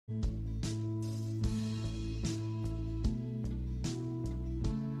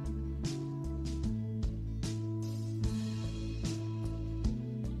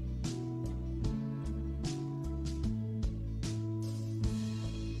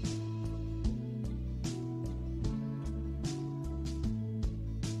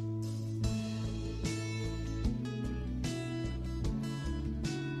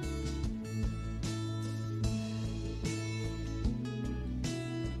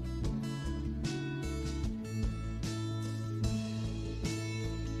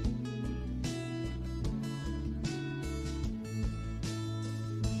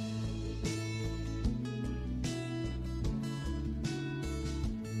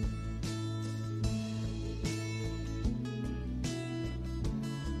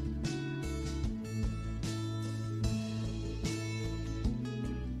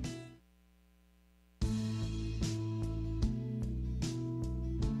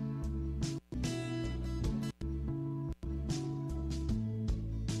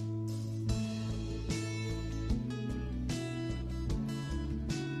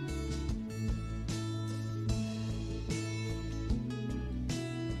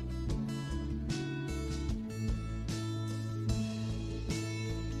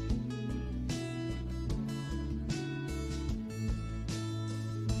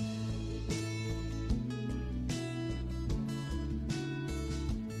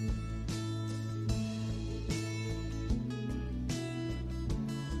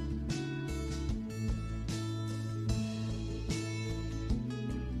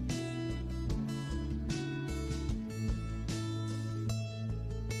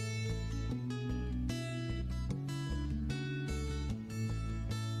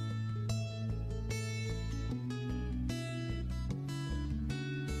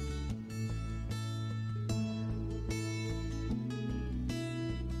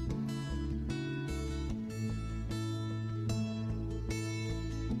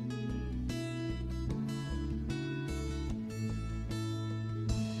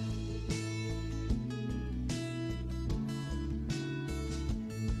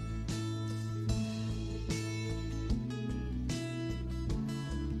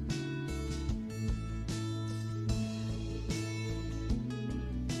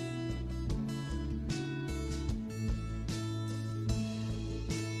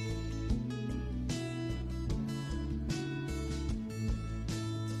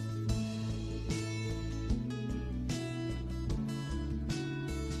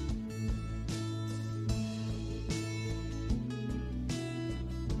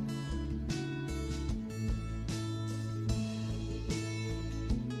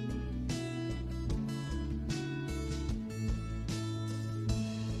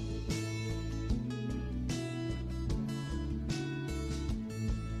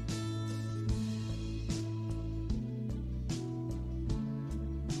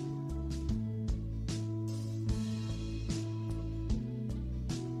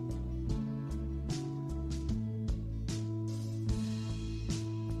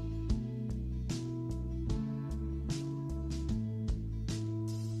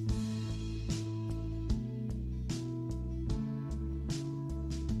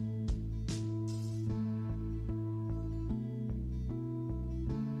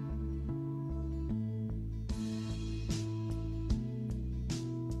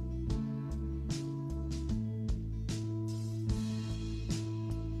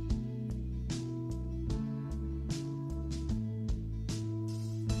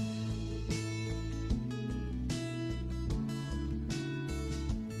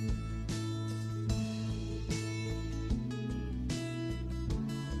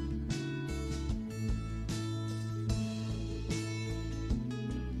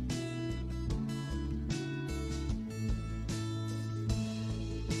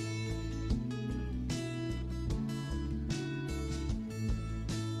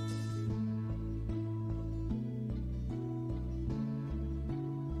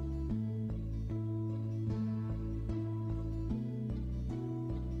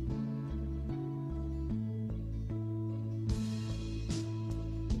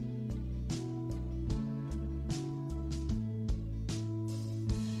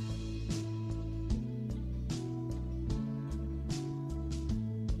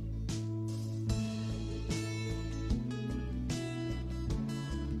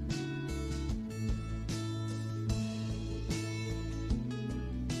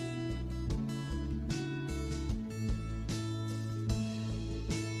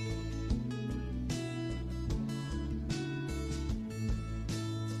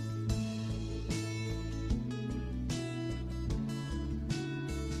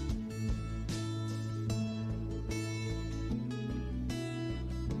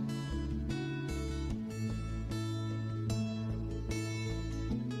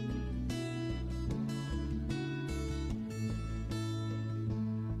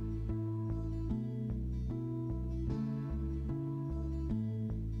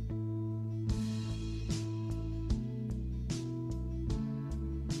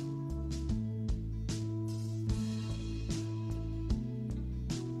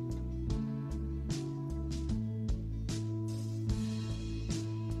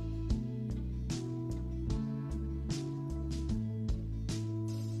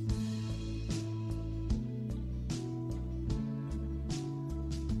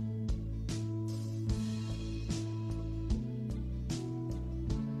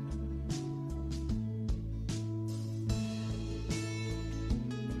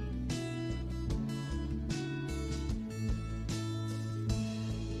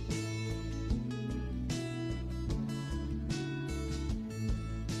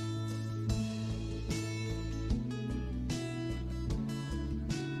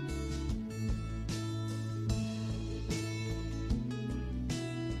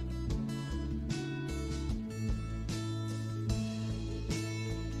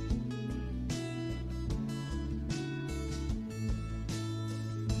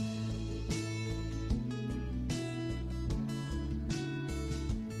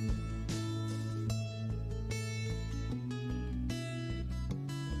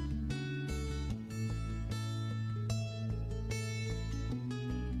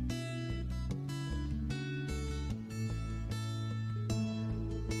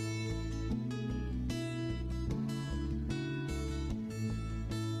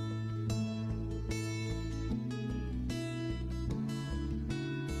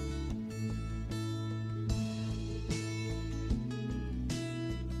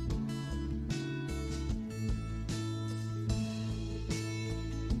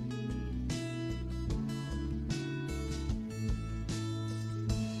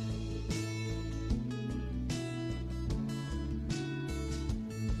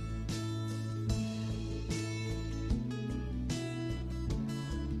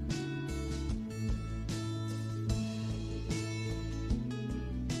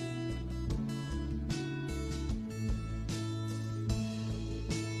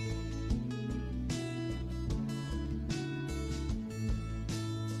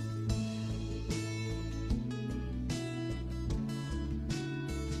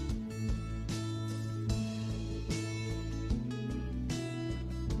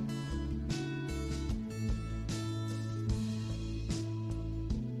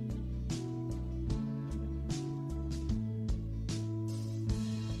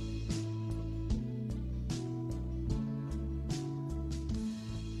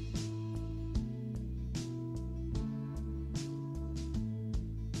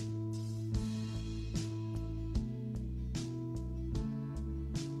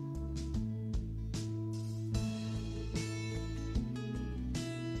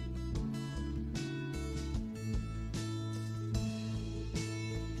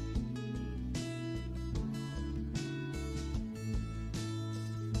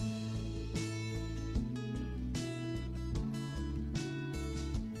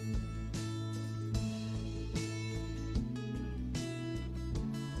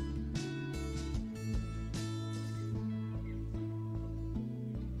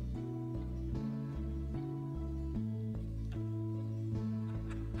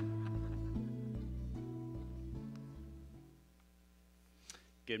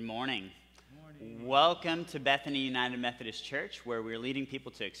Good morning. Welcome to Bethany United Methodist Church, where we're leading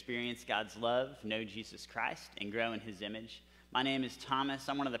people to experience God's love, know Jesus Christ, and grow in His image. My name is Thomas.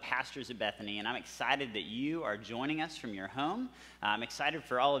 I'm one of the pastors at Bethany, and I'm excited that you are joining us from your home. I'm excited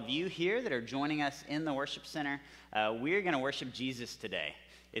for all of you here that are joining us in the worship center. We're going to worship Jesus today.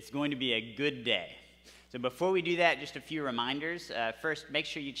 It's going to be a good day. So before we do that, just a few reminders. First, make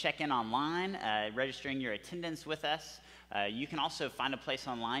sure you check in online, registering your attendance with us. You can also find a place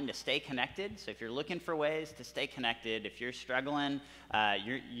online to stay connected. So if you're looking for ways to stay connected, if you're struggling,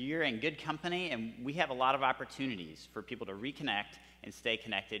 you're in good company, and we have a lot of opportunities for people to reconnect and stay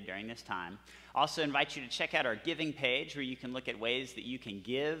connected during this time. Also invite you to check out our giving page, where you can look at ways that you can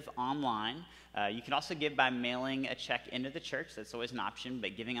give online. You can also give by mailing a check into the church. That's always an option,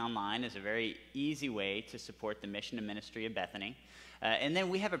 but giving online is a very easy way to support the mission and ministry of Bethany. And then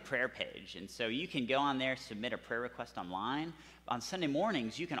we have a prayer page, and so you can go on there, submit a prayer request online. On Sunday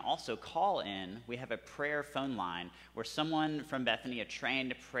mornings, you can also call in. We have a prayer phone line where someone from Bethany, a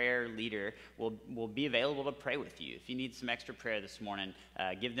trained prayer leader, will be available to pray with you. If you need some extra prayer this morning,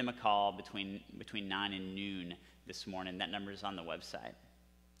 give them a call between 9 and noon this morning. That number is on the website.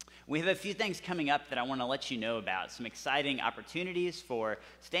 We have a few things coming up that I want to let you know about, some exciting opportunities for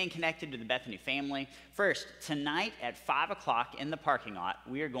staying connected to the Bethany family. First, tonight at 5 o'clock in the parking lot,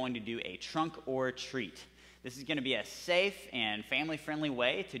 we are going to do a trunk or treat. This is going to be a safe and family-friendly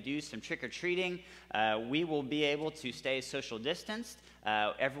way to do some trick-or-treating. We will be able to stay social distanced.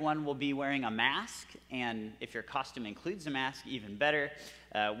 Everyone will be wearing a mask, and if your costume includes a mask, even better.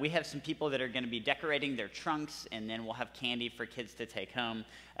 We have some people that are going to be decorating their trunks, and then we'll have candy for kids to take home.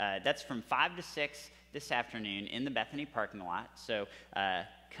 That's from 5 to 6 this afternoon in the Bethany parking lot. So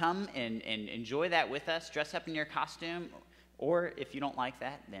come and enjoy that with us. Dress up in your costume, or if you don't like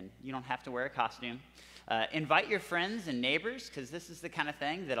that, then you don't have to wear a costume. Invite your friends and neighbors, because this is the kind of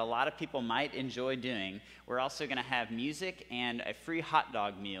thing that a lot of people might enjoy doing. We're also going to have music and a free hot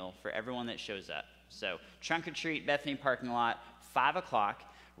dog meal for everyone that shows up. So trunk or treat, Bethany parking lot, 5 o'clock.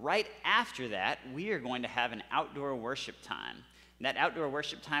 Right after that, we are going to have an outdoor worship time. And that outdoor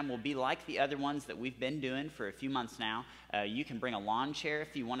worship time will be like the other ones that we've been doing for a few months now. You can bring a lawn chair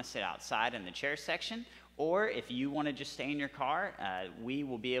if you want to sit outside in the chair section, or if you want to just stay in your car, we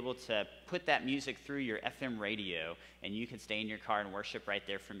will be able to put that music through your FM radio, and you can stay in your car and worship right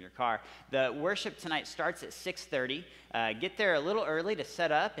there from your car. The worship tonight starts at 6:30. Get there a little early to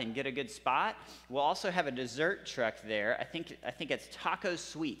set up and get a good spot. We'll also have a dessert truck there. I think it's Taco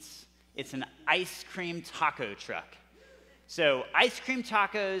Sweets. It's an ice cream taco truck. So ice cream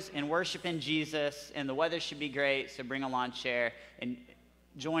tacos and worshiping Jesus, and the weather should be great, so bring a lawn chair and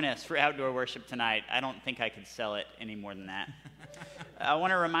join us for outdoor worship tonight. I don't think I could sell it any more than that. I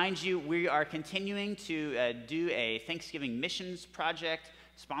want to remind you, we are continuing to do a Thanksgiving missions project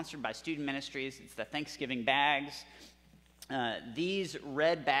sponsored by Student Ministries. It's the Thanksgiving bags. These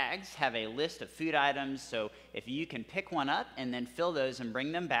red bags have a list of food items, so if you can pick one up and then fill those and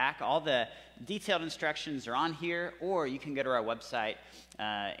bring them back, all the detailed instructions are on here, or you can go to our website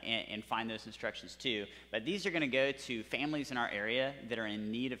and find those instructions too. But these are going to go to families in our area that are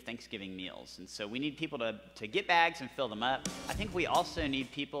in need of Thanksgiving meals. And so we need people to get bags and fill them up. I think we also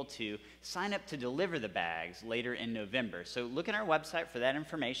need people to sign up to deliver the bags later in November. So look at our website for that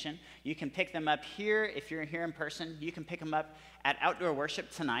information. You can pick them up here. If you're here in person, you can pick them up at outdoor worship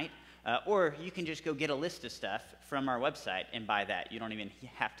tonight. Or you can just go get a list of stuff from our website and buy that. You don't even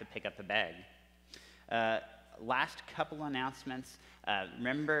have to pick up a bag. Last couple announcements.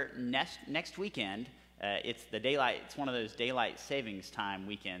 Remember, next weekend, it's one of those daylight savings time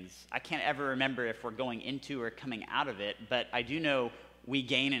weekends. I can't ever remember if we're going into or coming out of it, but I do know we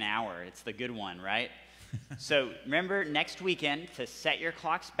gain an hour. It's the good one, right? So remember, next weekend, to set your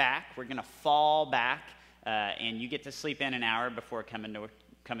clocks back, we're going to fall back, and you get to sleep in an hour before coming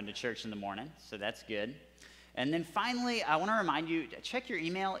to church in the morning, so that's good. And then finally, I want to remind you, check your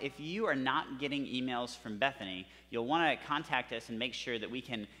email. If you are not getting emails from Bethany, you'll want to contact us and make sure that we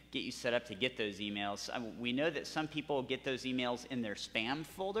can get you set up to get those emails. We know that some people get those emails in their spam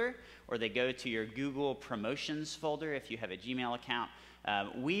folder, or they go to your Google promotions folder if you have a Gmail account.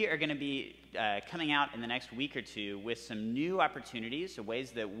 We are going to be coming out in the next week or two with some new opportunities, so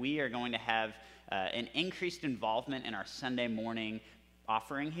ways that we are going to have an increased involvement in our Sunday morning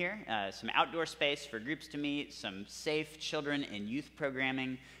offering here, some outdoor space for groups to meet, some safe children and youth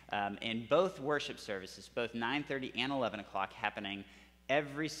programming, and both worship services, both 9:30 and 11 o'clock, happening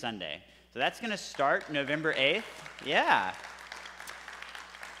every Sunday. So that's going to start November 8th. Yeah.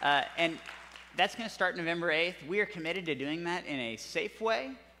 And that's going to start November 8th. We are committed to doing that in a safe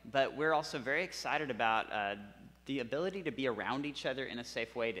way, but we're also very excited about the ability to be around each other in a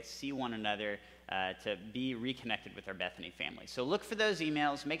safe way, to see one another, to be reconnected with our Bethany family. So look for those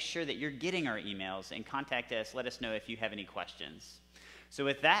emails. Make sure that you're getting our emails and contact us. Let us know if you have any questions. So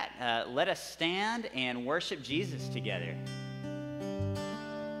with that, let us stand and worship Jesus together.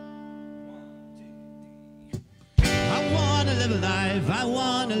 I want to live a life. I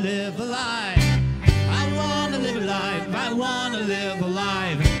want to live a life. I want to live a life. I want to live a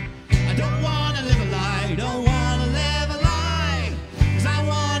life. I don't want to live a lie. Don't want to live a lie. 'Cause I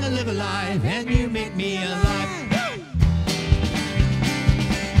want to live a life and you make me alive.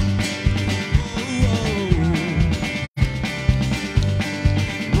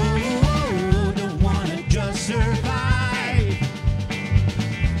 Don't want to just survive.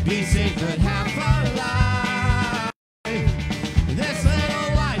 Be safe but half our life. This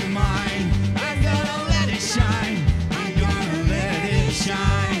little light of mine, I'm gonna let it shine. I'm gonna let it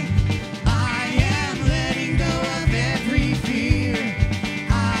shine. I am letting go of every fear.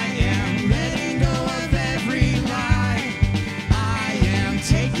 I am letting go of every lie. I am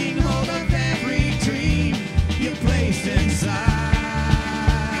taking hold of every dream you placed inside.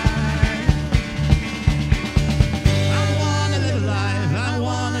 I wanna live a life. I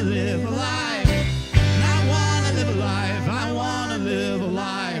wanna live a life. And I wanna live a life. I wanna live a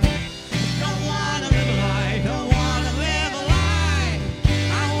life. Don't wanna live a life. Don't wanna live a life.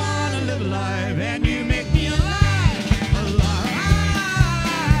 I wanna live a life, and you make me alive. Alive.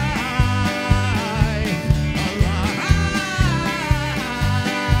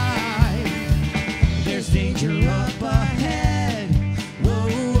 Alive. There's danger up ahead. Whoa,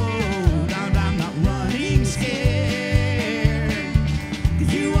 whoa. I'm not running scared.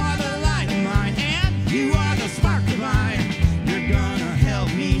 'Cause you are the light of mine, and you are the spark of mine. You're gonna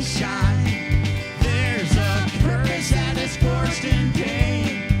help me shine. There's a purpose that is forged in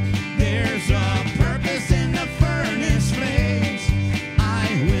pain. There's a purpose in the furnace flames. I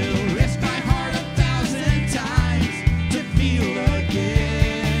will risk my heart 1,000 times to feel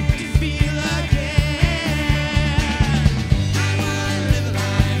again, to feel again. I wanna live a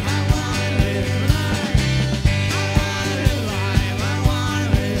life. I wanna live a life. I wanna live a life. I wanna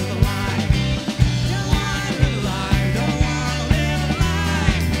live a life. Don't wanna live a life. Don't wanna live a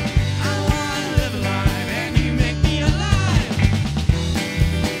life. I wanna live a life, and you make me alive.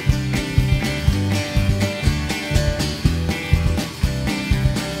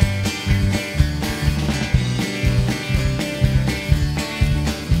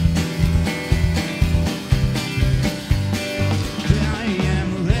 I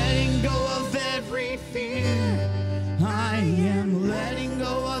am letting go of every fear. I am letting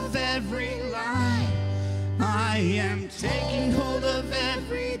go of every lie. I am taking hold of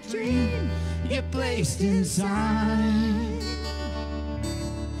every dream you placed inside.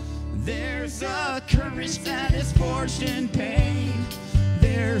 There's a courage that is forged in pain.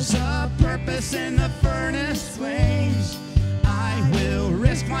 There's a purpose in the furnace flames. I will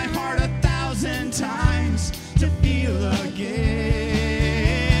risk my heart 1,000 times to feel again.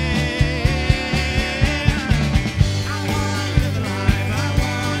 I wanna live a life. I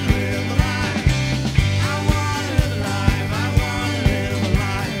wanna live a life. I wanna live a life. I wanna live a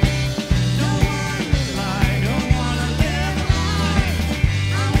life. Don't wanna live a life. Don't wanna live a life.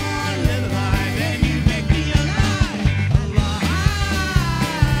 I wanna live a life, and you make me alive. Alive.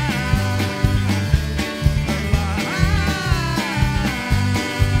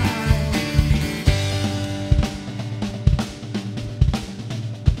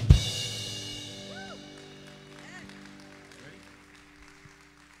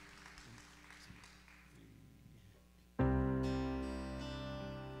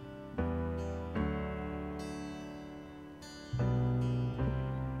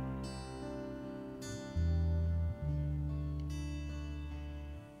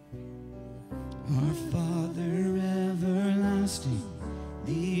 Our Father everlasting,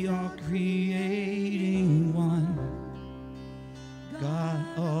 the all-creating one, God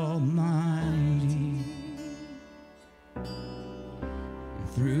Almighty,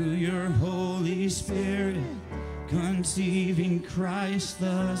 through your Holy Spirit, conceiving Christ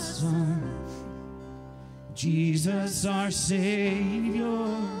the Son, Jesus our Savior.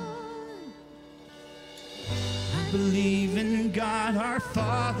 I believe in God our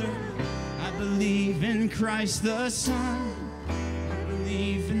Father. I believe in Christ the Son. I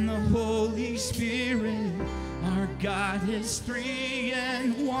believe in the Holy Spirit. Our God is 3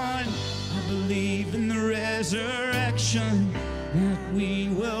 in 1. I believe in the resurrection, that we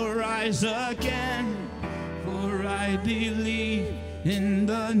will rise again. For I believe in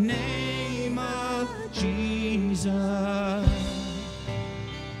the name of Jesus.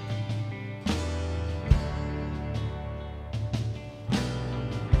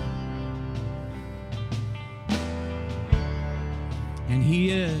 He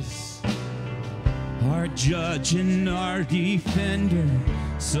is our judge and our defender,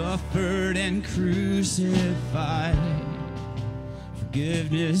 suffered and crucified.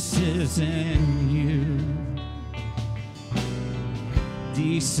 Forgiveness is in you.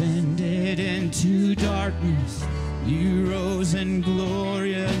 Descended into darkness, you rose in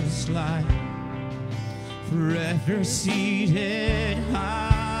glorious light, forever seated high.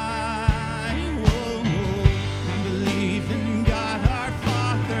 Whoa, whoa. I believe in God our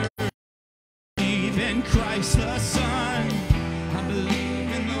Father, I believe in Christ the Son, I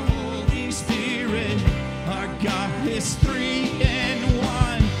believe in the Holy Spirit, our God is three in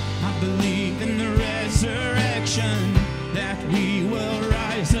one. I believe in the resurrection, that we will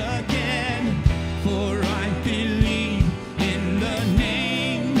rise again, for I believe in the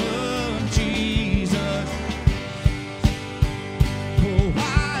name of Jesus. Oh,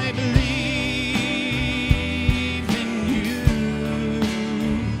 I believe in you.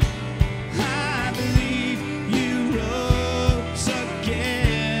 I believe you rose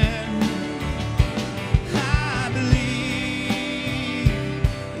again. I believe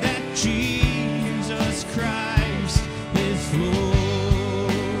that Jesus Christ is Lord.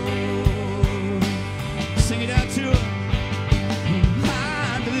 Sing it out to him.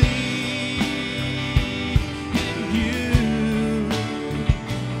 I believe in you.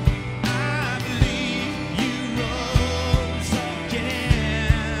 I believe you rose again.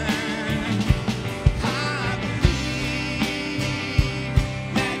 I believe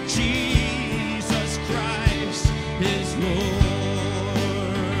that Jesus Christ is Lord.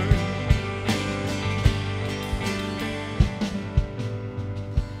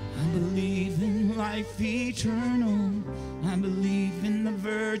 I believe in life eternal. I believe in the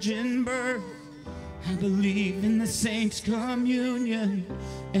virgin birth. I believe in the saints' communion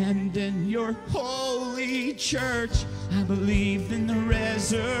and in your holy church. I believe in the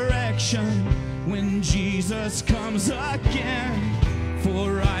resurrection when Jesus comes again.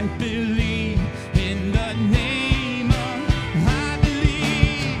 For I believe in the name of, I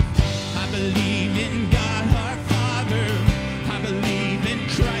believe in God our Father, I believe in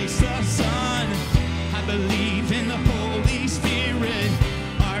Christ the Son, I believe in the Holy Spirit,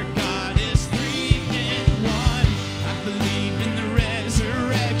 our God is three in one. I believe in the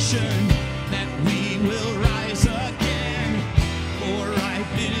resurrection, that we will rise again, for I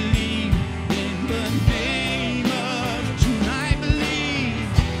believe in the name of Jesus. I believe,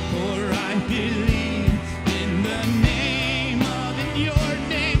 for I believe in the name of, in your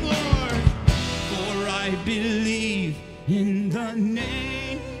name, Lord, for I believe in the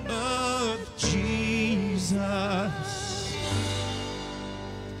name of Jesus.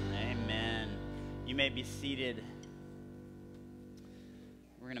 Amen. You may be seated.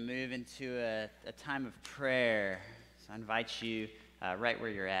 We're going to move into a time of prayer. So I invite you right where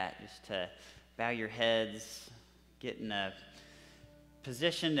you're at just to bow your heads, get in a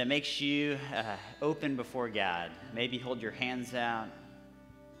position that makes you open before God. Maybe hold your hands out.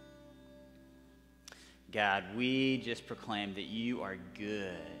 God, we just proclaim that you are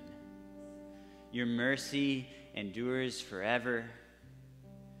good. Your mercy endures forever.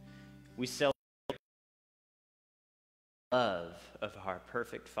 We celebrate the love of our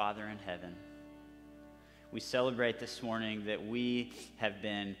perfect Father in heaven. We celebrate this morning that we have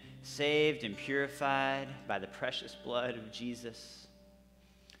been saved and purified by the precious blood of Jesus.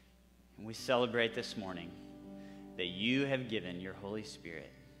 And we celebrate this morning that you have given your Holy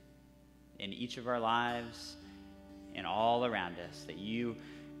Spirit in each of our lives and all around us, that you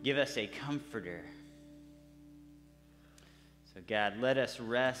give us a comforter. So God, let us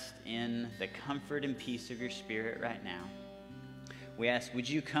rest in the comfort and peace of your Spirit right now. We ask, would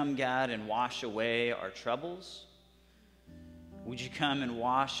you come, God, and wash away our troubles? Would you come and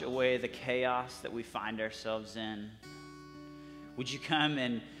wash away the chaos that we find ourselves in? Would you come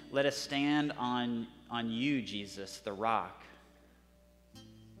and let us stand on you, Jesus, the rock?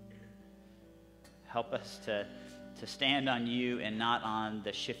 Help us to stand on you and not on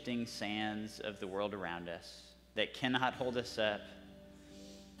the shifting sands of the world around us that cannot hold us up.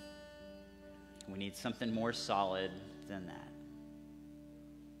 We need something more solid than that.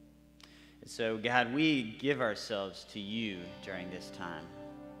 And so, God, we give ourselves to you during this time.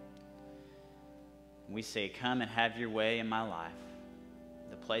 We say, come and have your way in my life.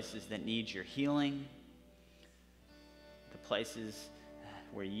 The places that need your healing, the places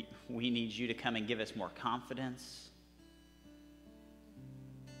where we need you to come and give us more confidence.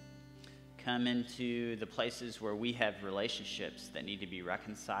 Come into the places where we have relationships that need to be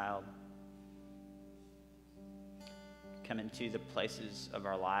reconciled. Come into the places of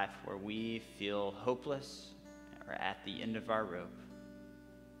our life where we feel hopeless or at the end of our rope.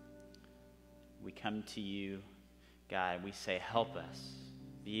 We come to you, God, we say, help us.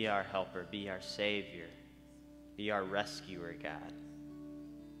 Be our helper, be our Savior, be our rescuer, God.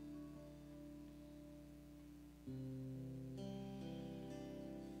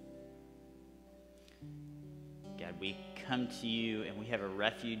 God, we come to you and we have a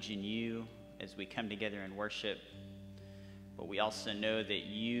refuge in you as we come together and worship. But we also know that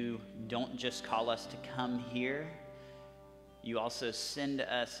you don't just call us to come here, you also send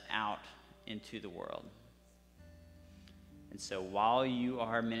us out into the world. And so while you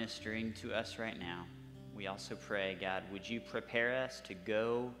are ministering to us right now, we also pray, God, would you prepare us to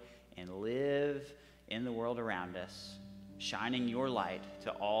go and live in the world around us, shining your light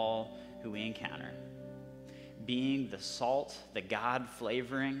to all who we encounter, being the salt, the God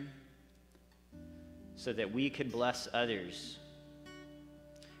flavoring, so that we could bless others.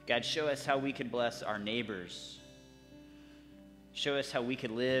 God, show us how we could bless our neighbors. Show us how we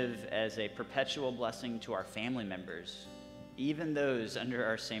could live as a perpetual blessing to our family members, even those under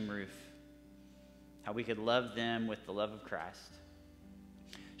our same roof. How we could love them with the love of Christ.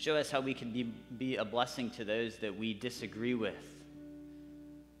 Show us how we can be a blessing to those that we disagree with,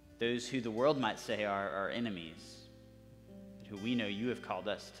 those who the world might say are our enemies, who we know you have called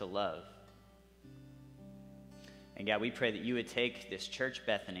us to love. And God, we pray that you would take this church,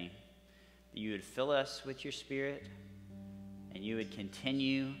 Bethany, that you would fill us with your Spirit, and you would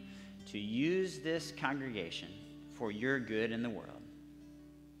continue to use this congregation for your good in the world,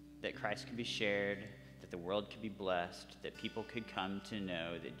 that Christ could be shared, that the world could be blessed, that people could come to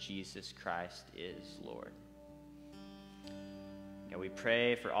know that Jesus Christ is Lord. God, we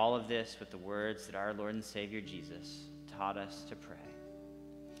pray for all of this with the words that our Lord and Savior Jesus taught us to pray.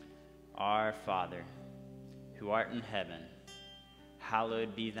 Our Father, who art in heaven,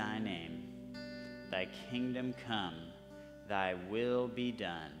 hallowed be thy name. Thy kingdom come, thy will be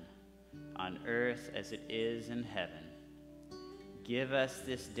done, on earth as it is in heaven. Give us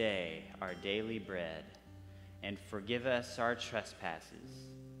this day our daily bread, and forgive us our trespasses,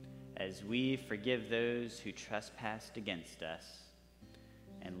 as we forgive those who trespass against us.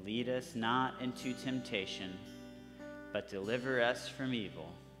 And lead us not into temptation, but deliver us from evil.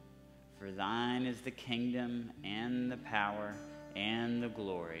 For thine is the kingdom, and the power, and the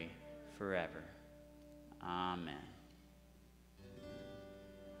glory, forever. Amen.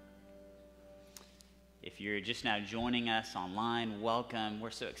 If you're just now joining us online, welcome. We're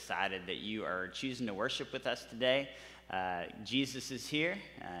so excited that you are choosing to worship with us today. Jesus is here,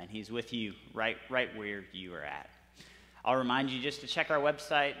 and he's with you right where you are at. I'll remind you just to check our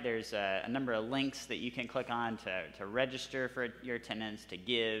website. There's a number of links that you can click on to register for your attendance, to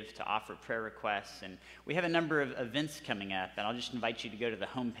give, to offer prayer requests. And we have a number of events coming up, and I'll just invite you to go to the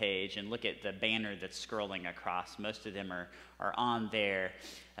homepage and look at the banner that's scrolling across. Most of them are on there.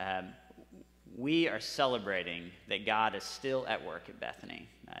 We are celebrating that God is still at work at Bethany.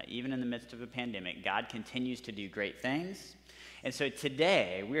 Even in the midst of a pandemic, God continues to do great things. And so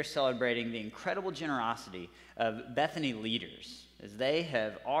today, we're celebrating the incredible generosity of Bethany leaders, as they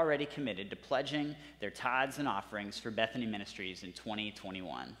have already committed to pledging their tithes and offerings for Bethany Ministries in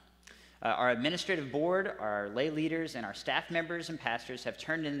 2021. Our administrative board, our lay leaders, and our staff members and pastors have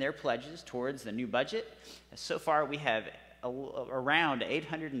turned in their pledges towards the new budget. So far, we have around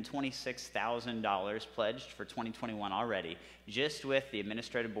 $826,000 pledged for 2021 already, just with the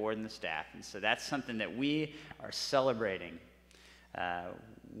administrative board and the staff. And so that's something that we are celebrating.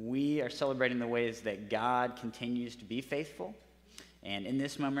 We are celebrating the ways that God continues to be faithful. And in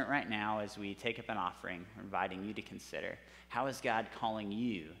this moment right now, as we take up an offering, we're inviting you to consider, how is God calling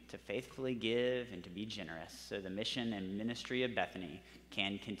you to faithfully give and to be generous so the mission and ministry of Bethany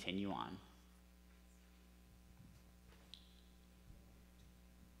can continue on?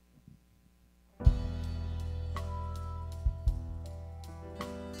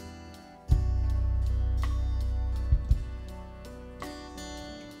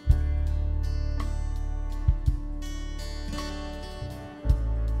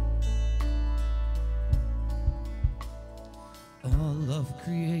 All of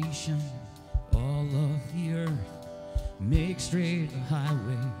creation, all of the earth, make straight a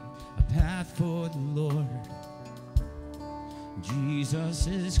highway, a path for the Lord. Jesus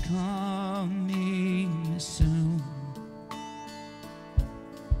is coming soon.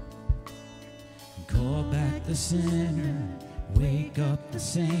 Call back the sinner, wake up the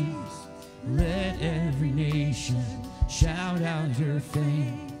saints, let every nation shout out your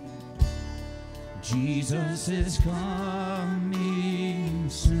fame. Jesus is coming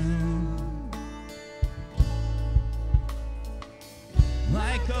soon.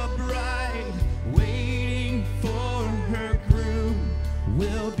 Like a bride waiting for her groom,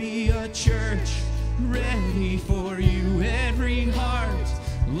 will be be a church ready for you. Every heart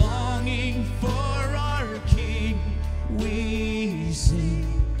longing for our King. We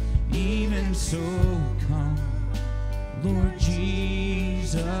sing, even so come, Lord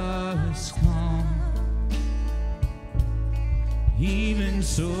Jesus, come. Even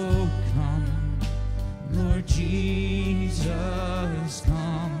so come, Lord Jesus,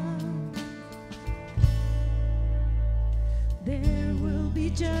 come. There will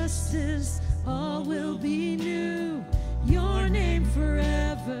be justice, all will be new. Your name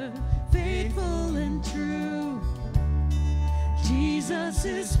forever, faithful and true. Jesus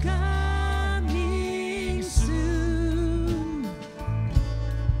is coming soon.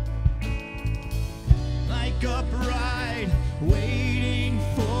 Like a bride waiting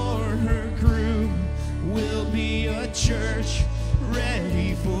for her groom, we'll be a church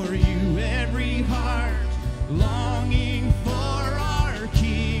ready for you. Every heart longing for our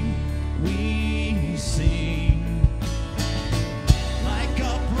King, we sing. Like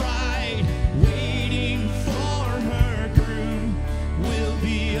a bride waiting for her groom, we'll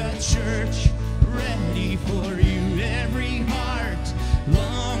be a church ready for you. Every heart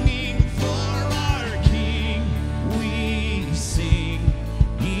longing for our King, we sing.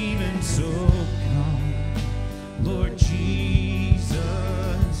 Even so come, Lord Jesus,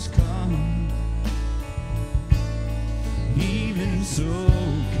 come. Even so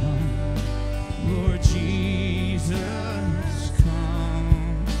come, Lord Jesus,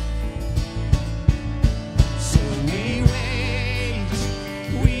 come. So we wait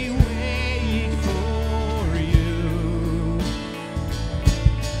for you.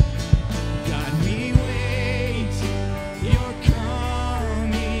 God, we wait, you're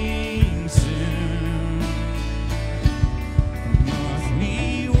coming soon. Lord, we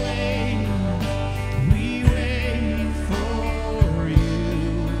wait for you.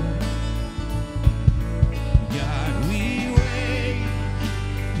 God, we wait,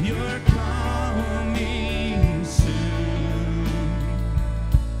 you're coming soon.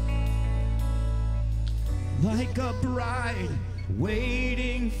 Like a bride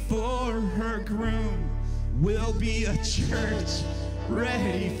waiting for her groom, we'll be a church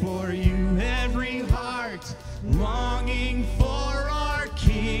ready for you. Every heart longing for our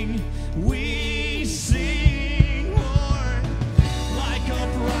King, we sing, Lord. Like a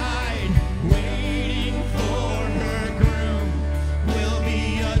bride waiting for her groom, we'll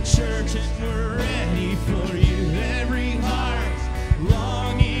be a church and we're ready for you. Every heart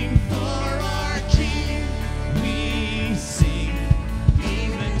longing for our King, we sing.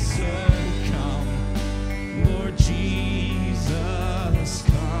 Even so come, Lord Jesus,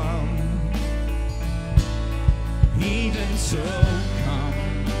 come. Even so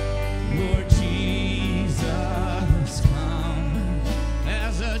come, Lord Jesus, come.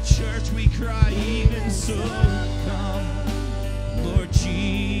 As a church we cry, even so come, Lord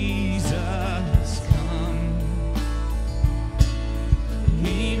Jesus, come.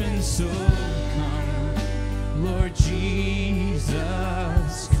 Even so come, Lord Jesus,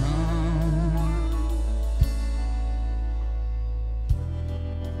 come.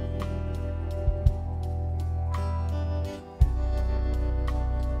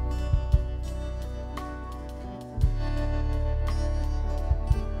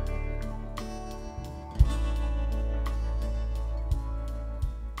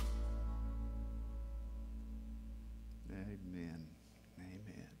 Amen.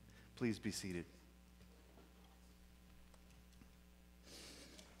 Amen. Please be seated.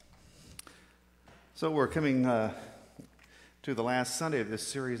 So we're coming to the last Sunday of this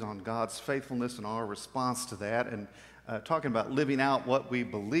series on God's faithfulness and our response to that, and talking about living out what we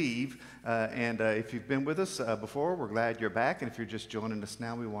believe. And if you've been with us before, we're glad you're back. And if you're just joining us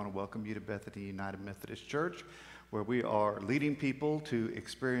now, we want to welcome you to Bethany United Methodist Church, where we are leading people to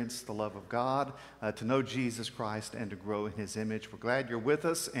experience the love of God, to know Jesus Christ, and to grow in His image. We're glad you're with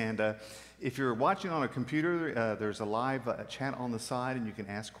us. And if you're watching on a computer, there's a live chat on the side, and you can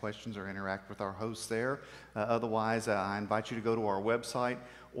ask questions or interact with our hosts there. Otherwise, I invite you to go to our website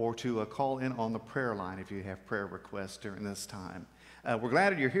or to call in on the prayer line if you have prayer requests during this time. We're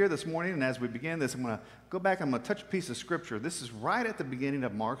glad that you're here this morning, and as we begin this, I'm going to go back, I'm going to touch a piece of Scripture. This is right at the beginning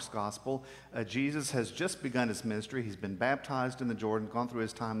of Mark's Gospel. Jesus has just begun His ministry. He's been baptized in the Jordan, gone through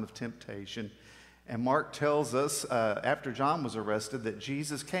His time of temptation. And Mark tells us, after John was arrested, that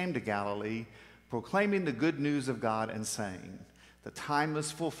Jesus came to Galilee, proclaiming the good news of God and saying, "The time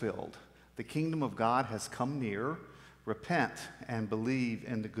is fulfilled. The kingdom of God has come near. repent and believe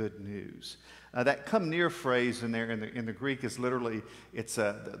in the good news. That come near phrase in there in the Greek is literally,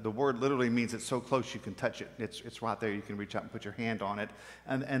 the word literally means it's so close you can touch it. It's right there. You can reach out and put your hand on it.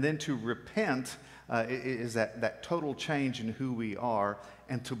 And then to repent is that total change in who we are.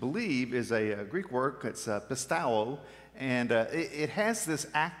 And to believe is a Greek word. It's pistao. And it has this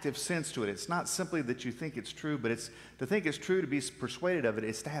active sense to it. It's not simply that you think it's true, but it's to think it's true, to be persuaded of it.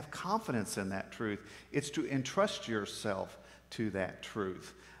 It's to have confidence in that truth. It's to entrust yourself to that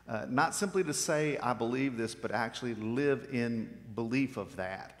truth. Not simply to say, I believe this, but actually live in belief of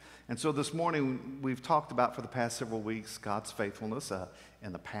that. And so this morning, we've talked about for the past several weeks God's faithfulness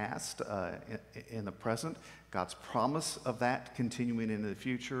in the past, in the present, God's promise of that continuing into the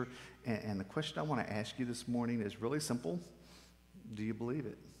future. And the question I want to ask you this morning is really simple. Do you believe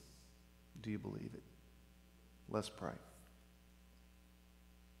it? Do you believe it? Let's pray.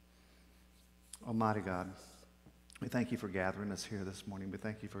 Almighty God, we thank you for gathering us here this morning. We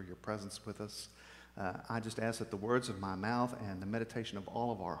thank you for your presence with us. I just ask that the words of my mouth and the meditation of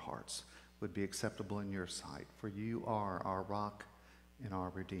all of our hearts would be acceptable in your sight, for you are our rock and our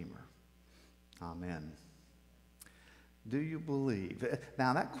Redeemer. Amen. Do you believe?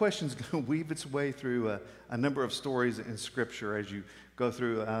 Now, that question's going to weave its way through a number of stories in Scripture as you go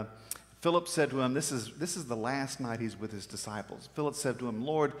through. Philip said to him, this is the last night he's with his disciples. Philip said to him,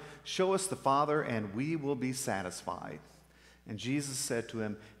 Lord, show us the Father, and we will be satisfied. And Jesus said to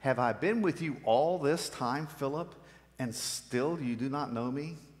him, have I been with you all this time, Philip, and still you do not know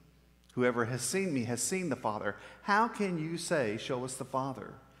me? Whoever has seen me has seen the Father. How can you say, show us the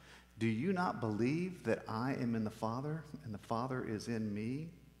Father? Do you not believe that I am in the Father, and the Father is in me?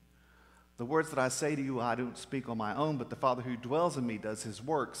 The words that I say to you, I don't speak on my own, but the Father who dwells in me does his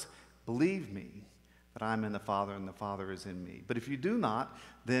works. Believe me that I am in the Father, and the Father is in me. But if you do not,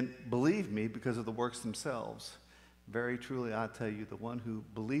 then believe me because of the works themselves. Very truly, I tell you, the one who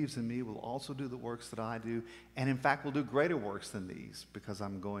believes in me will also do the works that I do, and in fact will do greater works than these, because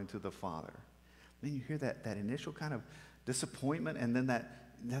I'm going to the Father. Then you hear that initial kind of disappointment, and then that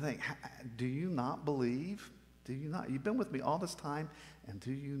thing, do you not believe? Do you not? You've been with me all this time, and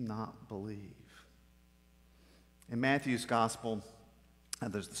do you not believe? In Matthew's gospel,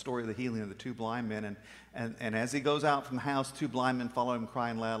 there's the story of the healing of the two blind men, and as he goes out from the house, two blind men follow him,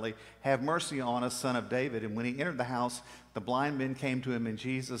 crying loudly, have mercy on us, son of David. And when he entered the house, the blind men came to him, and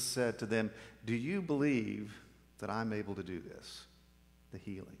Jesus said to them, do you believe that I'm able to do this? The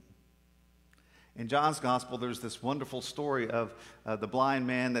healing. In John's gospel, there's this wonderful story of the blind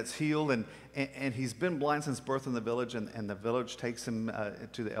man that's healed, and he's been blind since birth in the village, and the village takes him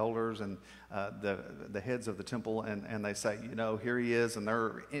to the elders and the heads of the temple, and they say, here he is, and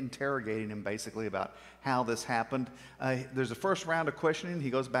they're interrogating him basically about how this happened. There's a first round of questioning. He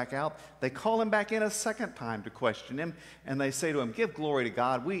goes back out. They call him back in a second time to question him, and they say to him, give glory to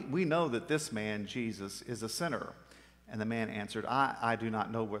God. We know that this man, Jesus, is a sinner. And the man answered, I do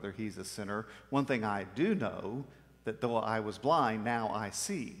not know whether he's a sinner. One thing I do know, that though I was blind, now I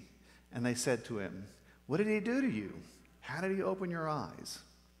see. And they said to him, what did he do to you? How did he open your eyes?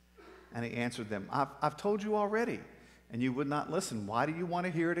 And he answered them, I've told you already, and you would not listen. Why do you want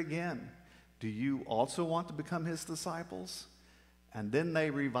to hear it again? Do you also want to become his disciples? And then they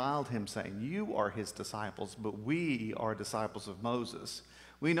reviled him, saying, you are his disciples, but we are disciples of Moses.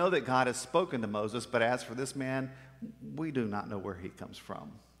 We know that God has spoken to Moses, but as for this man, we do not know where he comes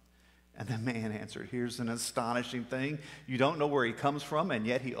from. And the man answered, here's an astonishing thing. You don't know where he comes from, and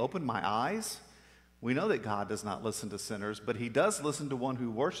yet he opened my eyes? We know that God does not listen to sinners, but he does listen to one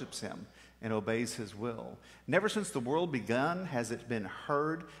who worships him and obeys his will. Never since the world begun has it been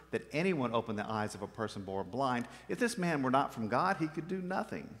heard that anyone opened the eyes of a person born blind. If this man were not from God, he could do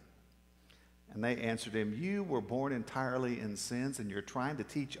nothing. And they answered him, you were born entirely in sins, and you're trying to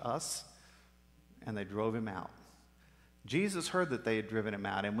teach us? And they drove him out. Jesus heard that they had driven him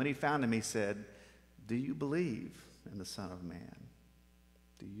out, and when he found him, he said, do you believe in the Son of Man?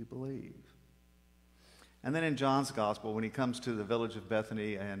 Do you believe? And then in John's gospel, when he comes to the village of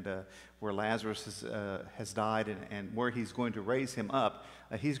Bethany and where Lazarus has died and where he's going to raise him up,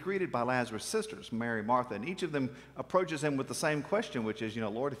 he's greeted by Lazarus' sisters, Mary, Martha, and each of them approaches him with the same question, which is,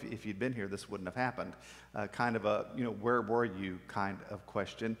 Lord, if you'd been here, this wouldn't have happened. Kind of a, where were you kind of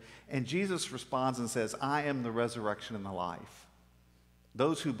question. And Jesus responds and says, I am the resurrection and the life.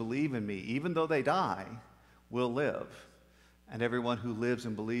 Those who believe in me, even though they die, will live. And everyone who lives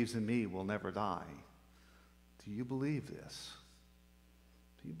and believes in me will never die. Do you believe this?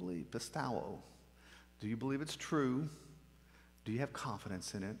 Do you believe pistao? Do you believe it's true? Do you have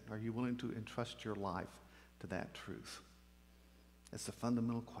confidence in it? Are you willing to entrust your life to that truth? It's a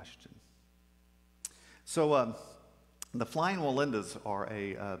fundamental question. So The Flying Walendas are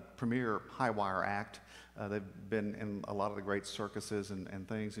a premier high-wire act. They've been in a lot of the great circuses and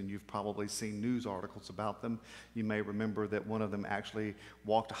things, and you've probably seen news articles about them. You may remember that one of them actually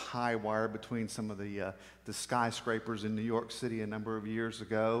walked a high wire between some of the skyscrapers in New York City a number of years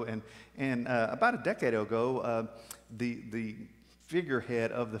ago. And about a decade ago, the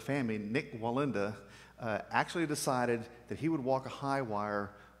figurehead of the family, Nick Walenda, actually decided that he would walk a high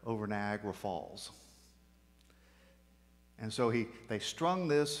wire over Niagara Falls. And so they strung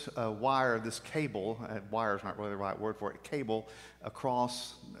this wire, this cable, wire's not really the right word for it, cable,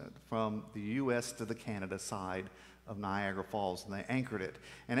 across from the U.S. to the Canada side of Niagara Falls, and they anchored it.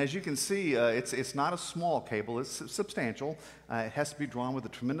 And as you can see, it's not a small cable, it's substantial. It has to be drawn with a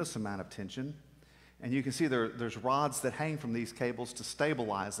tremendous amount of tension. And you can see there's rods that hang from these cables to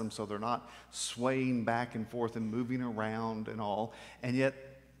stabilize them so they're not swaying back and forth and moving around and all. And yet,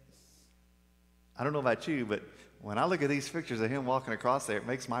 I don't know about you, but when I look at these pictures of him walking across there, it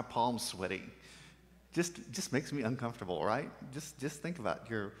makes my palms sweaty. Just makes me uncomfortable, right? Just think about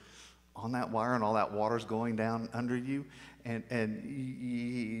it. You're on that wire and all that water's going down under you. And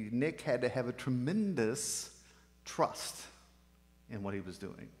Nick had to have a tremendous trust in what he was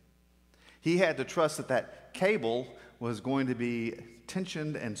doing. He had to trust that that cable was going to be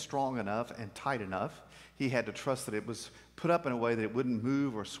tensioned and strong enough and tight enough. He had to trust that it was put up in a way that it wouldn't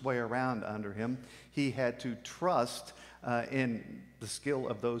move or sway around under him. He had to trust in the skill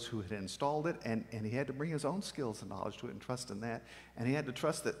of those who had installed it, and he had to bring his own skills and knowledge to it and trust in that. And he had to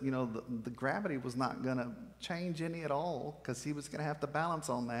trust that, the gravity was not going to change any at all, because he was going to have to balance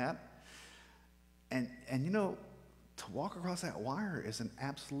on that. And to walk across that wire is an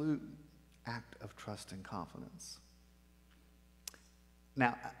absolute act of trust and confidence.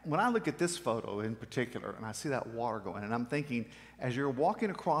 Now, when I look at this photo in particular, and I see that water going, and I'm thinking, as you're walking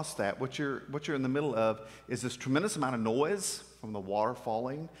across that, what you're in the middle of is this tremendous amount of noise from the water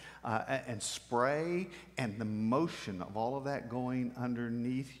falling, and spray, and the motion of all of that going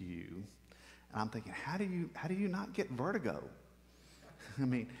underneath you. And I'm thinking, how do you not get vertigo? I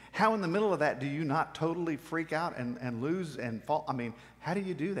mean, how in the middle of that do you not totally freak out and lose and fall? I mean, how do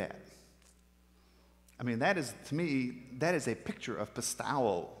you do that? I mean, that is, to me, that is a picture of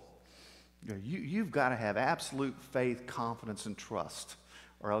pistao. You've got to have absolute faith, confidence, and trust,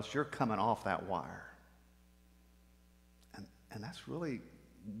 or else you're coming off that wire. And that's really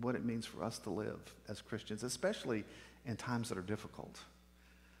what it means for us to live as Christians, especially in times that are difficult.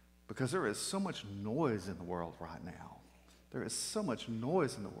 Because there is so much noise in the world right now. There is so much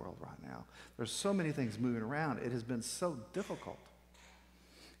noise in the world right now. There's so many things moving around. It has been so difficult.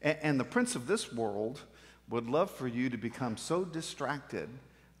 And the prince of this world would love for you to become so distracted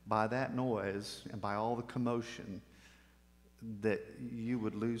by that noise and by all the commotion that you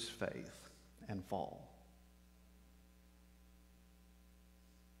would lose faith and fall.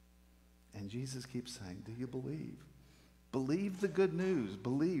 And Jesus keeps saying, do you believe? Believe the good news.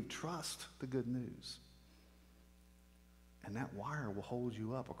 Believe, trust the good news. And that wire will hold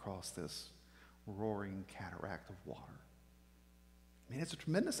you up across this roaring cataract of water. I mean, it's a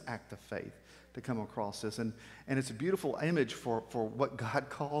tremendous act of faith to come across this. And it's a beautiful image for what God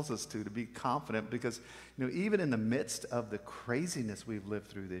calls us to be confident, because, even in the midst of the craziness we've lived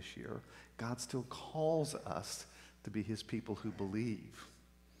through this year, God still calls us to be his people who believe,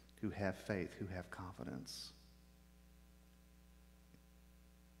 who have faith, who have confidence.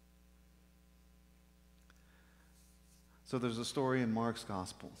 So there's a story in Mark's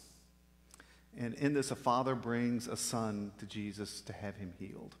gospel. And in this, a father brings a son to Jesus to have him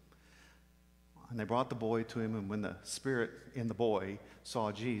healed. And they brought the boy to him, and when the spirit in the boy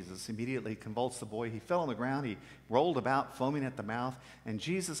saw Jesus, immediately convulsed the boy. He fell on the ground. He rolled about, foaming at the mouth. And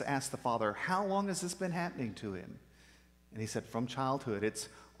Jesus asked the father, how long has this been happening to him? And he said, from childhood. It's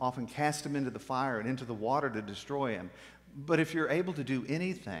often cast him into the fire and into the water to destroy him. But if you're able to do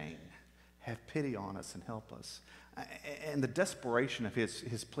anything, have pity on us and help us. And the desperation of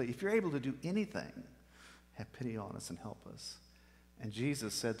his plea, if you're able to do anything, have pity on us and help us. And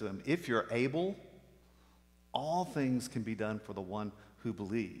Jesus said to him, if you're able, all things can be done for the one who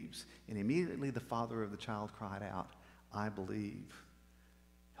believes. And immediately the father of the child cried out, I believe.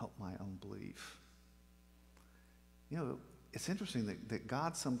 Help my unbelief. It's interesting that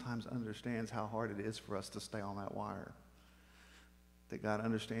God sometimes understands how hard it is for us to stay on that wire. That God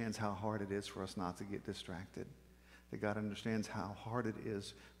understands how hard it is for us not to get distracted. That God understands how hard it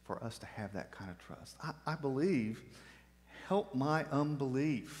is for us to have that kind of trust. I believe. Help my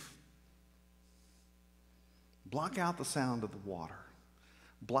unbelief. Block out the sound of the water.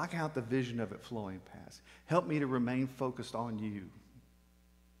 Block out the vision of it flowing past. Help me to remain focused on you.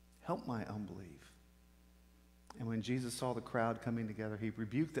 Help my unbelief. And when Jesus saw the crowd coming together, he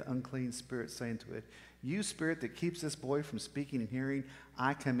rebuked the unclean spirit, saying to it, "You spirit that keeps this boy from speaking and hearing,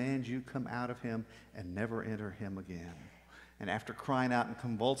 I command you, come out of him and never enter him again." And after crying out and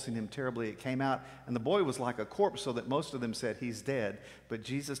convulsing him terribly, it came out, and the boy was like a corpse, so that most of them said, "He's dead." But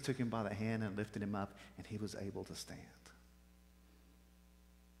Jesus took him by the hand and lifted him up, and he was able to stand.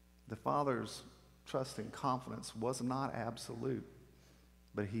 The father's trust and confidence was not absolute,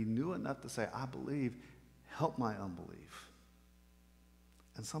 but he knew enough to say, "I believe, help my unbelief."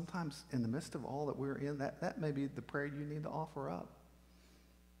 And sometimes in the midst of all that we're in, that may be the prayer you need to offer up.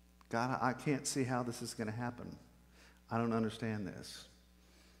 God, I can't see how this is going to happen. I don't understand this.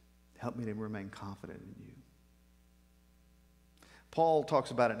 Help me to remain confident in you. Paul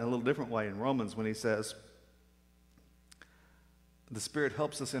talks about it in a little different way in Romans when he says, "The Spirit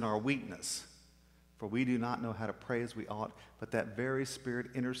helps us in our weakness, for we do not know how to pray as we ought, but that very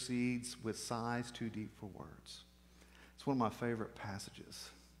Spirit intercedes with sighs too deep for words." It's one of my favorite passages.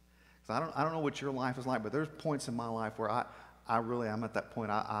 I don't know what your life is like, but there's points in my life where I'm at that point.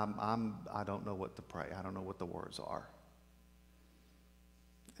 I don't know what to pray. I don't know what the words are.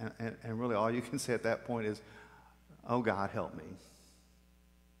 And really all you can say at that point is, "Oh God, help me."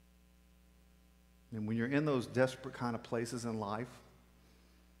 And when you're in those desperate kind of places in life,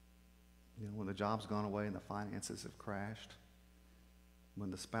 when the job's gone away and the finances have crashed,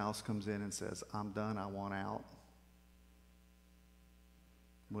 when the spouse comes in and says, "I'm done, I want out,"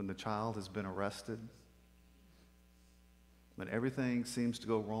 when the child has been arrested, when everything seems to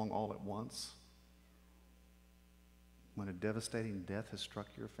go wrong all at once, when a devastating death has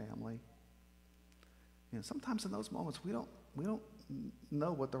struck your family, sometimes in those moments we don't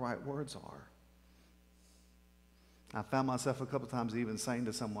know what the right words are. I found myself a couple times even saying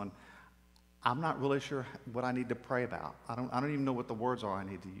to someone, "I'm not really sure what I need to pray about. I don't even know what the words are I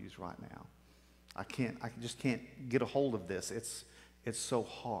need to use right now. I just can't get a hold of this. It's so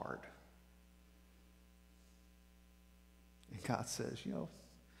hard." And God says,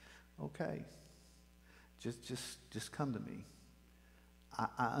 "Okay, just come to me.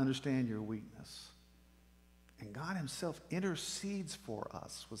 I understand your weakness." And God himself intercedes for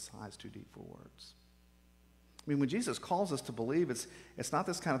us with sighs too deep for words. I mean, when Jesus calls us to believe, it's not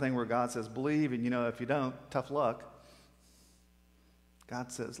this kind of thing where God says, "Believe, and if you don't, tough luck."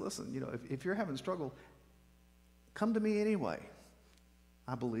 God says, "Listen, if you're having struggle, come to me anyway.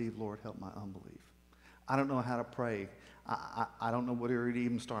 I believe, Lord, help my unbelief. I don't know how to pray. I don't know where to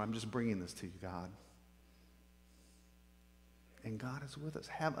even start. I'm just bringing this to you, God." And God is with us.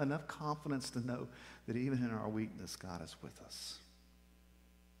 Have enough confidence to know that even in our weakness, God is with us.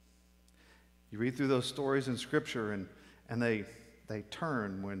 You read through those stories in Scripture, and they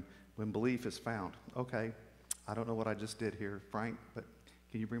turn when belief is found. Okay, I don't know what I just did here, Frank, but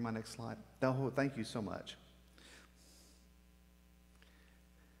can you bring my next slide? Oh, thank you so much.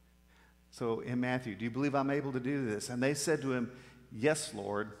 So in Matthew, "Do you believe I'm able to do this?" And they said to him, "Yes,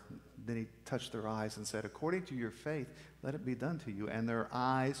 Lord." Then he touched their eyes and said, "According to your faith, let it be done to you." And their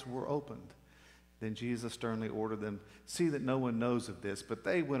eyes were opened. Then Jesus sternly ordered them, "See that no one knows of this." But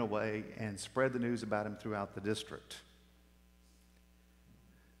they went away and spread the news about him throughout the district.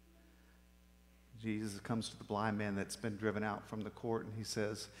 Jesus comes to the blind man that's been driven out from the court, and he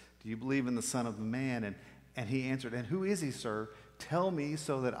says, "Do you believe in the Son of Man?" And he answered, "And who is he, sir? Tell me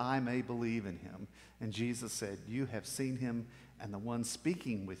so that I may believe in him." And Jesus said, "You have seen him, and the one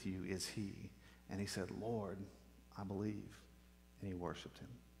speaking with you is he." And he said, "Lord, I believe." And he worshiped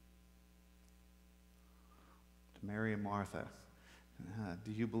him. To Mary and Martha,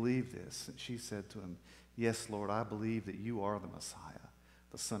 "Do you believe this?" And she said to him, "Yes, Lord, I believe that you are the Messiah,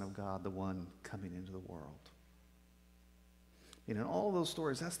 the Son of God, the one coming into the world." In all those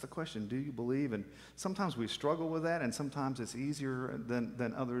stories, that's the question: do you believe? And sometimes we struggle with that, and sometimes it's easier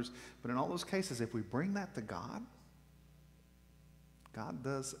than others. But in all those cases, if we bring that to God, God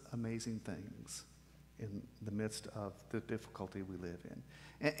does amazing things in the midst of the difficulty we live in.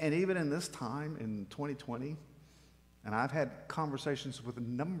 And even in this time, in 2020, and I've had conversations with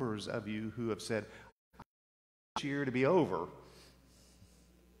numbers of you who have said, "I want this year to be over."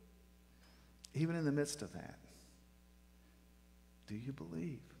 Even in the midst of that, do you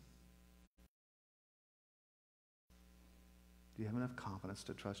believe? Do you have enough confidence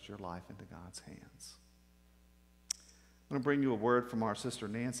to trust your life into God's hands? I'm going to bring you a word from our sister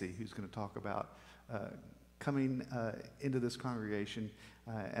Nancy, who's going to talk about coming into this congregation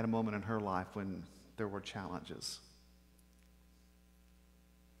at a moment in her life when there were challenges.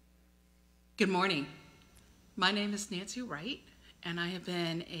 Good morning. My name is Nancy Wright, and I have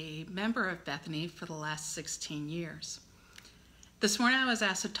been a member of Bethany for the last 16 years. This morning I was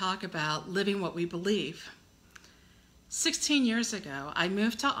asked to talk about living what we believe. 16 years ago, I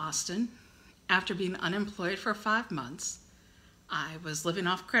moved to Austin after being unemployed for 5 months. I was living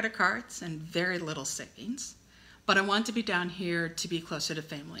off credit cards and very little savings, but I wanted to be down here to be closer to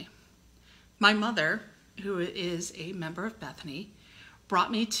family. My mother, who is a member of Bethany,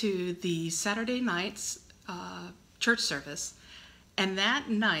 brought me to the Saturday night's church service, and that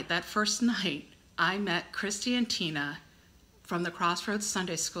night, that first night, I met Christy and Tina from the Crossroads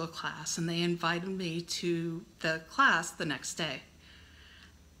Sunday School class, and they invited me to the class the next day.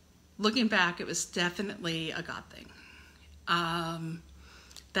 Looking back, it was definitely a God thing.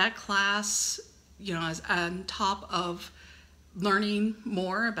 That class, is on top of learning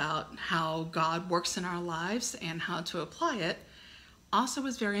more about how God works in our lives and how to apply it, also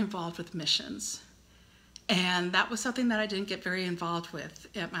was very involved with missions. And that was something that I didn't get very involved with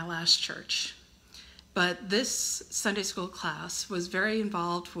at my last church. But this Sunday school class was very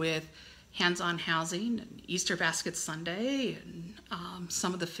involved with hands-on housing, and Easter Basket Sunday, and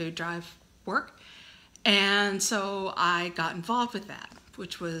some of the food drive work. And so I got involved with that,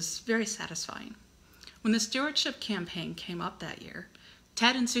 which was very satisfying. When the stewardship campaign came up that year,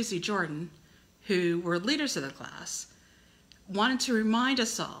 Ted and Susie Jordan, who were leaders of the class, wanted to remind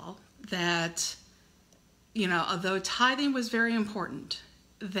us all that, although tithing was very important,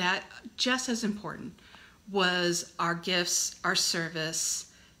 that just as important was our gifts, our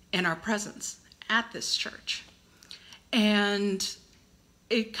service, and our presence at this church. And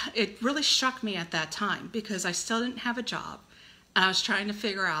it really struck me at that time because I still didn't have a job, and I was trying to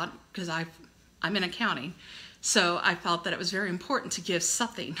figure out, because I'm in accounting, so I felt that it was very important to give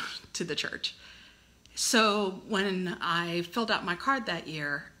something to the church. So when I filled out my card that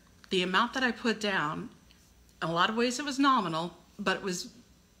year, the amount that I put down, in a lot of ways it was nominal, but it was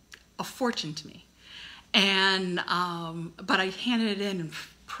a fortune to me. And but I handed it in and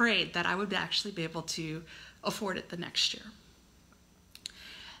prayed that I would actually be able to afford it the next year.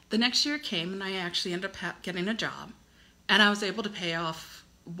 The next year came, and I actually ended up getting a job, and I was able to pay off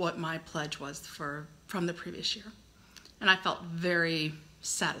what my pledge was from the previous year. And I felt very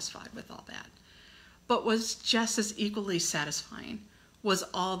satisfied with all that. But was just as equally satisfying was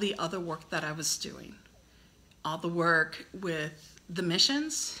all the other work that I was doing. All the work with the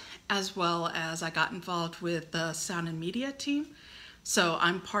missions, as well as I got involved with the sound and media team. So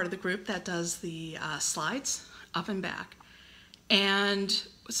I'm part of the group that does the slides up and back. And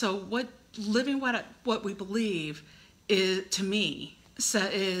so living what we believe is, to me,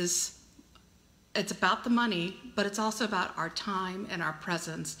 is it's about the money, but it's also about our time and our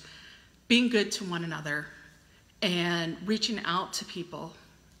presence, being good to one another, and reaching out to people,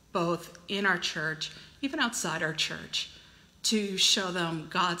 both in our church, even outside our church, to show them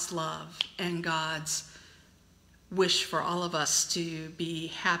God's love and God's wish for all of us to be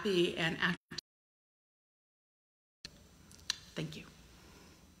happy and active. Thank you.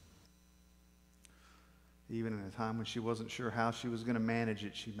 Even in a time when she wasn't sure how she was going to manage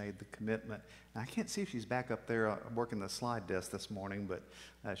it, she made the commitment. And I can't see if she's back up there working the slide desk this morning, but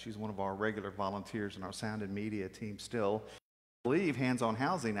she's one of our regular volunteers in our sound and media team still. I believe Hands on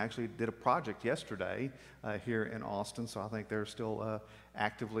Housing actually did a project yesterday here in Austin, so I think they're still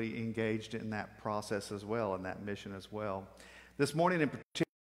actively engaged in that process as well, and that mission as well. This morning in particular,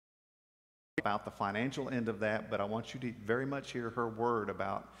 about the financial end of that, but I want you to very much hear her word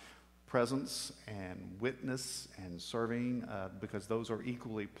about presence and witness and serving, because those are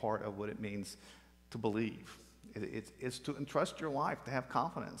equally part of what it means to believe. It's to entrust your life, to have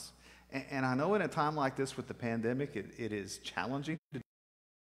confidence. And I know in a time like this with the pandemic, it is challenging.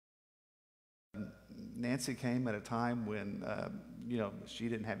 Nancy came at a time when, she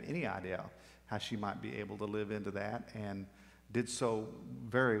didn't have any idea how she might be able to live into that, and did so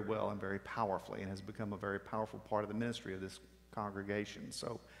very well and very powerfully, and has become a very powerful part of the ministry of this congregation.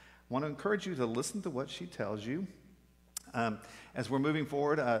 So I want to encourage you to listen to what she tells you. As we're moving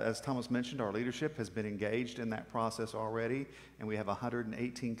forward, as Thomas mentioned, our leadership has been engaged in that process already, and we have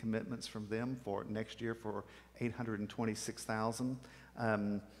 118 commitments from them for next year for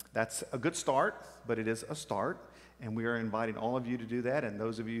 $826,000. That's a good start, but it is a start, and we are inviting all of you to do that, and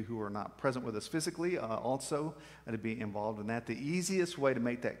those of you who are not present with us physically also to be involved in that. The easiest way to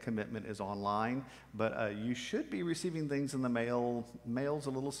make that commitment is online, but you should be receiving things in the mail. Mail's a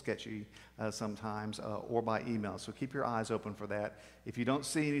little sketchy sometimes, or by email, so keep your eyes open for that. If you don't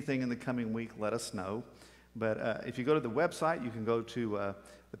see anything in the coming week, let us know. But if you go to the website, you can go to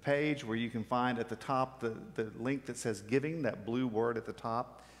the page where you can find at the top the link that says giving, that blue word at the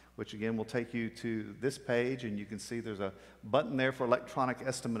top, which again will take you to this page, and you can see there's a button there for electronic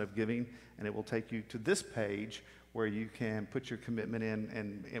estimate of giving, and it will take you to this page where you can put your commitment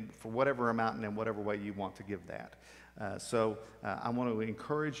in and for whatever amount and in whatever way you want to give that. I want to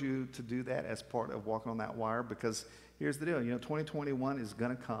encourage you to do that as part of walking on that wire, because here's the deal. 2021 is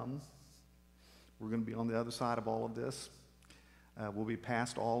going to come. We're going to be on the other side of all of this. We'll be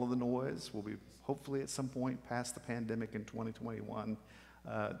past all of the noise. We'll be hopefully at some point past the pandemic in 2021.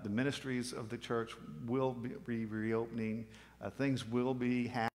 The ministries of the church will be reopening. Things will be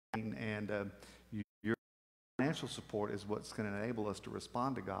happening, and your financial support is what's going to enable us to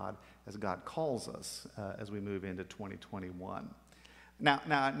respond to God as God calls us as we move into 2021. Now,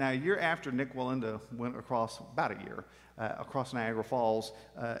 a year after Nick Wallinda went across, about a year, across Niagara Falls,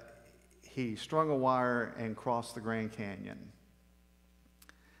 he strung a wire and crossed the Grand Canyon.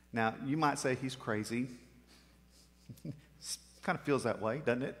 Now, you might say he's crazy. Kind of feels that way,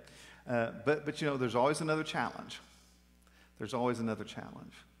 doesn't it? But there's always another challenge. There's always another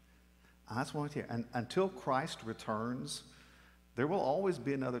challenge. That's one here. And until Christ returns, there will always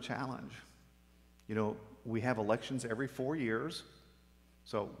be another challenge. We have elections every 4 years.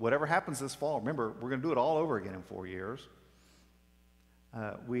 So whatever happens this fall, remember, we're going to do it all over again in 4 years.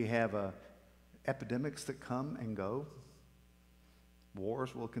 We have epidemics that come and go.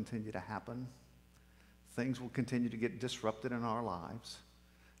 Wars will continue to happen. Things will continue to get disrupted in our lives.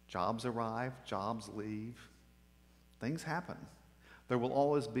 Jobs arrive, jobs leave. Things happen. There will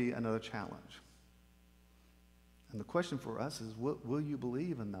always be another challenge. And the question for us is, will you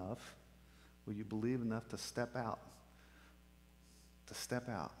believe enough? Will you believe enough to step out? To step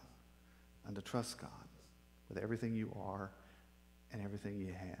out and to trust God with everything you are and everything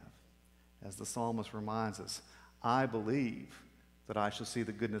you have. As the psalmist reminds us, I believe that I shall see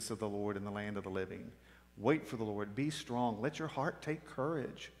the goodness of the Lord in the land of the living. Wait for the Lord. Be strong. Let your heart take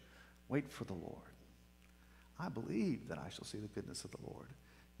courage. Wait for the Lord. I believe that I shall see the goodness of the Lord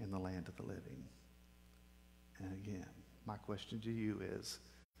in the land of the living. And again, my question to you is,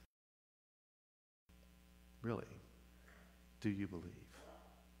 really, do you believe?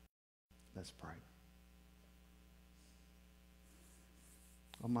 Let's pray.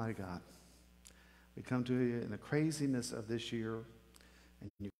 Almighty God, we come to you in the craziness of this year, and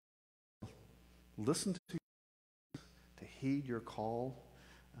you listen to heed your call,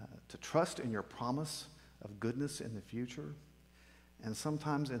 to trust in your promise of goodness in the future. And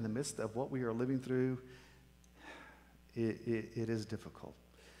sometimes in the midst of what we are living through, it is difficult.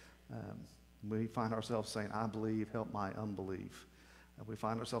 We find ourselves saying, I believe, help my unbelief. We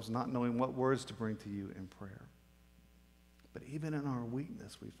find ourselves not knowing what words to bring to you in prayer. But even in our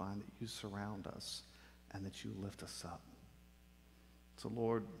weakness, we find that you surround us and that you lift us up. So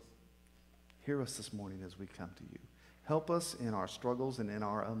Lord, hear us this morning as we come to you. Help us in our struggles and in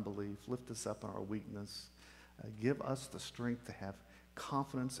our unbelief. Lift us up in our weakness. Give us the strength to have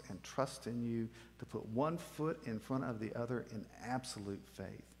confidence and trust in you, to put one foot in front of the other in absolute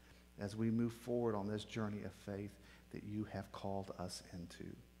faith as we move forward on this journey of faith that you have called us into.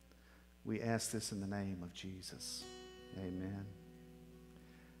 We ask this in the name of Jesus. Amen.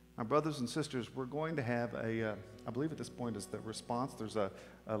 My brothers and sisters, we're going to have I believe at this point is the response. There's a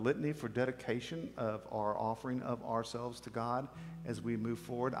litany for dedication of our offering of ourselves to God as we move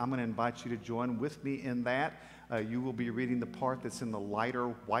forward. I'm going to invite you to join with me in that. You will be reading the part that's in the lighter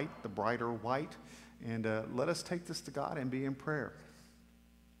white, the brighter white. And let us take this to God and be in prayer.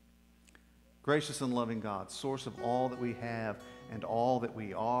 Gracious and loving God, source of all that we have and all that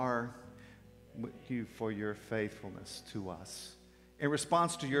we are, thank you for your faithfulness to us. In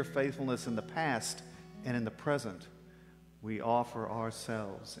response to your faithfulness in the past and in the present, we offer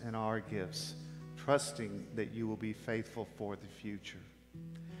ourselves and our gifts, trusting that you will be faithful for the future.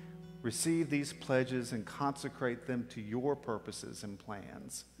 Receive these pledges and consecrate them to your purposes and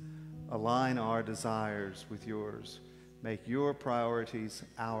plans. Align our desires with yours. Make your priorities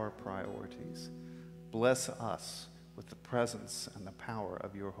our priorities. Bless us with the presence and the power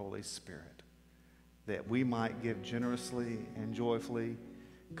of your Holy Spirit, that we might give generously and joyfully,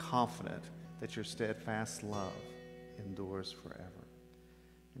 confident that your steadfast love endures forever.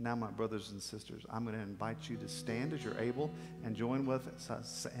 And now, my brothers and sisters, I'm going to invite you to stand as you're able and join with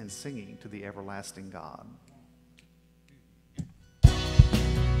us in singing to the everlasting God.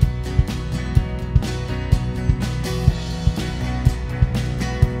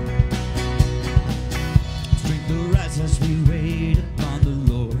 Strength will rise as we wait upon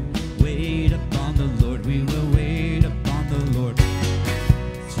the Lord. Wait upon the Lord. We will wait upon the Lord.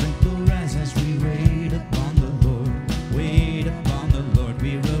 Strength will rise as we wait upon the Lord. Wait upon the Lord.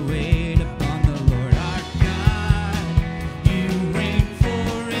 We will wait upon the Lord. Our God, you reign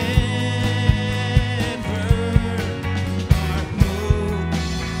forever. Our hope,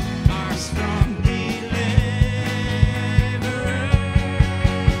 our strong deliverer.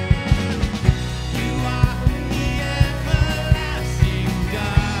 You are the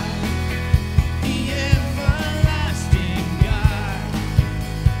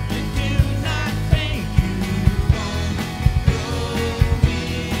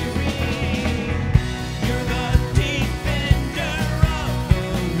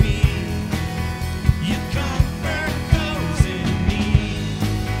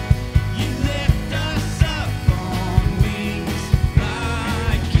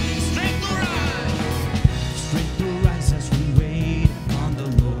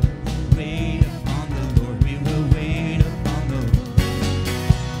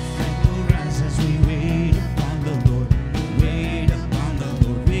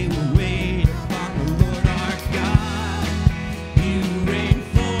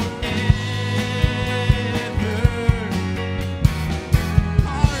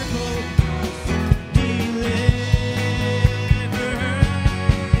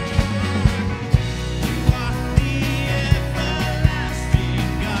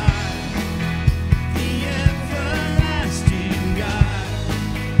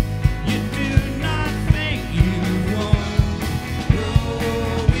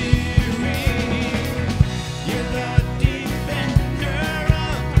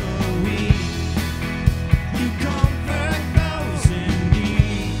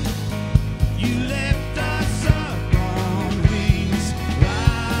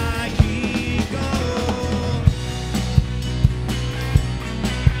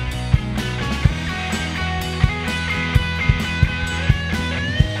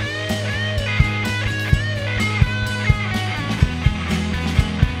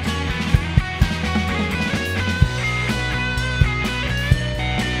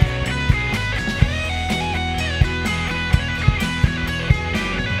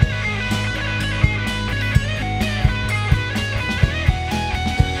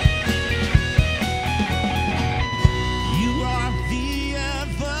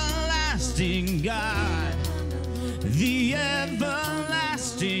everlasting God, the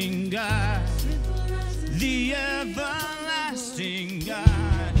everlasting God, the everlasting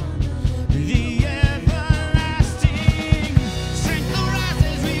God, the everlasting. Strength will rise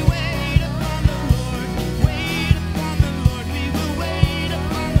as we wait upon the Lord. Wait upon the Lord, we will wait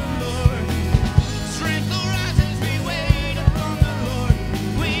upon the Lord. Strength will rise as we wait upon the Lord.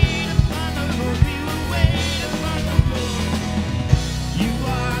 Wait upon the Lord, we will wait upon the Lord. You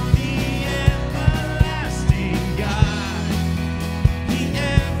are the everlasting God, the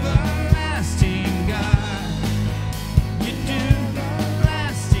everlasting God. You do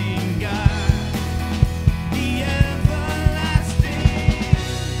lasting God, the everlasting.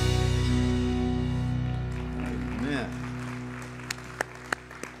 Amen.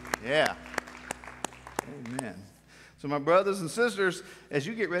 Yeah. Amen. So, my brothers and sisters, as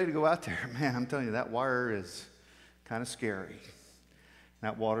you get ready to go out there, man, I'm telling you, that wire is kind of scary.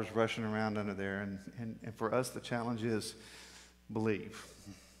 That water's rushing around under there. And for us, the challenge is believe.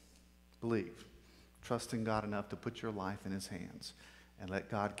 Believe. Trust in God enough to put your life in His hands and let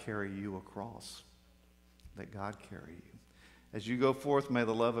God carry you across. Let God carry you. As you go forth, may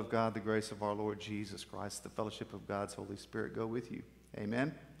the love of God, the grace of our Lord Jesus Christ, the fellowship of God's Holy Spirit go with you.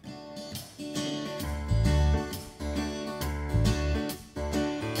 Amen.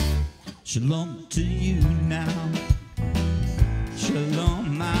 Shalom to you now.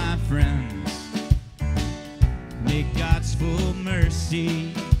 Shalom, my friends. May God's full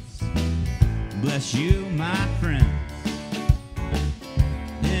mercies bless you, my friend,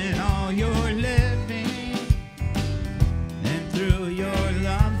 in all your living and through your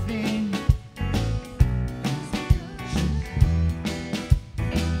loving.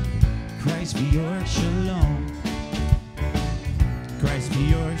 Christ be your shalom. Christ be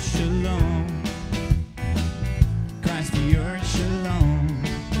your shalom. Christ be your shalom.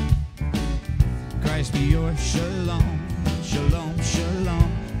 Christ be your shalom. Shalom,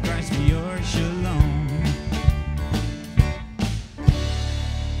 shalom. Christ be your shalom.